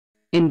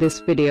In this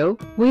video,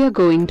 we are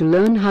going to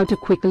learn how to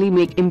quickly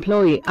make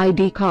employee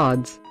ID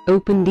cards.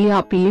 Open the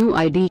RPU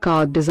ID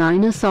card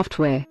designer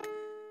software.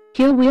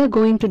 Here we are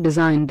going to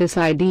design this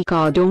ID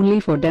card only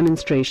for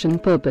demonstration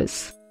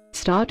purpose.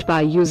 Start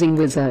by using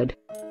wizard.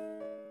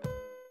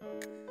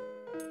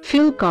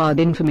 Fill card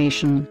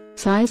information,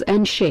 size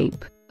and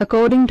shape,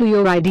 according to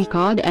your ID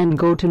card and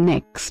go to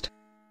next.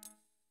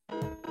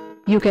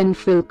 You can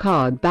fill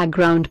card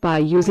background by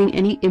using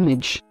any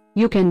image.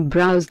 You can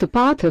browse the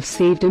path of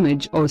saved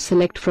image or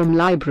select from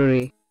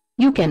library.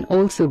 You can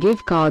also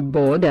give card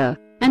border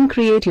and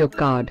create your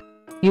card.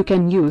 You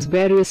can use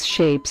various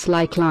shapes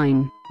like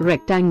line,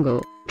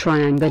 rectangle,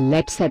 triangle,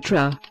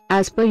 etc.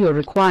 as per your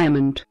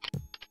requirement.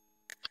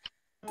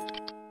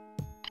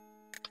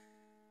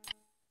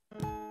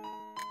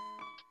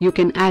 You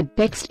can add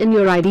text in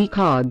your ID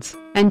cards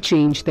and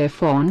change their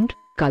font,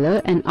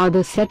 color and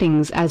other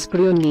settings as per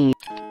your need.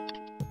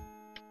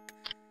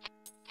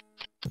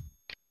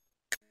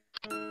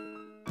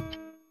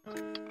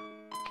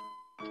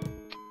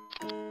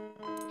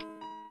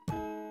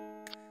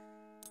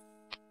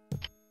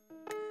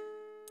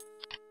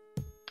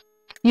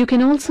 You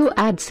can also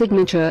add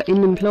signature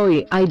in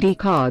employee ID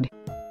card.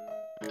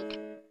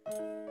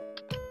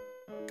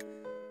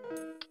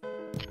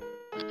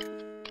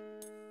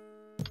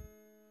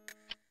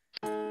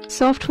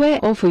 Software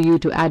offer you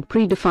to add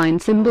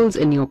predefined symbols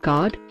in your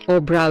card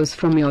or browse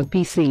from your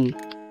PC,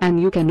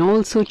 and you can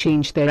also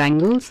change their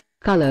angles,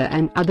 color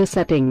and other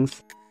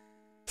settings.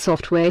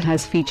 Software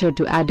has feature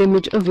to add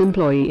image of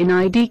employee in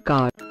ID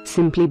card.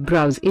 Simply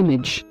browse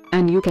image,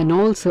 and you can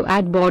also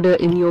add border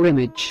in your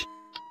image.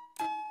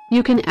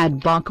 You can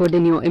add barcode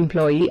in your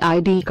employee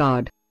ID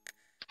card.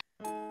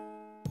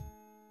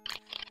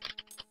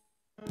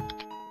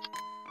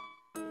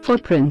 For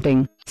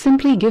printing,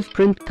 simply give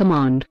print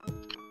command.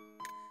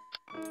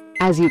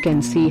 As you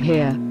can see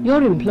here,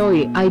 your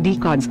employee ID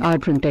cards are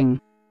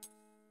printing.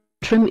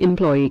 Trim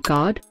employee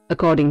card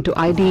according to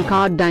ID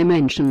card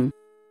dimension.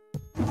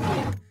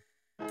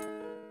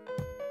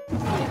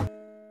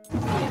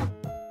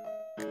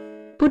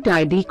 Put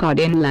ID card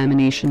in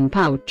lamination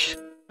pouch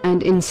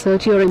and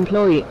insert your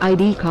employee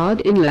ID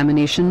card in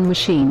lamination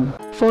machine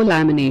for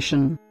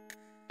lamination.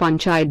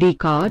 Punch ID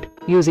card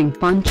using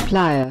punch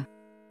plier.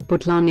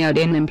 Put lanyard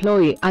in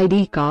employee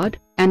ID card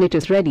and it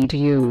is ready to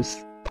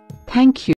use. Thank you.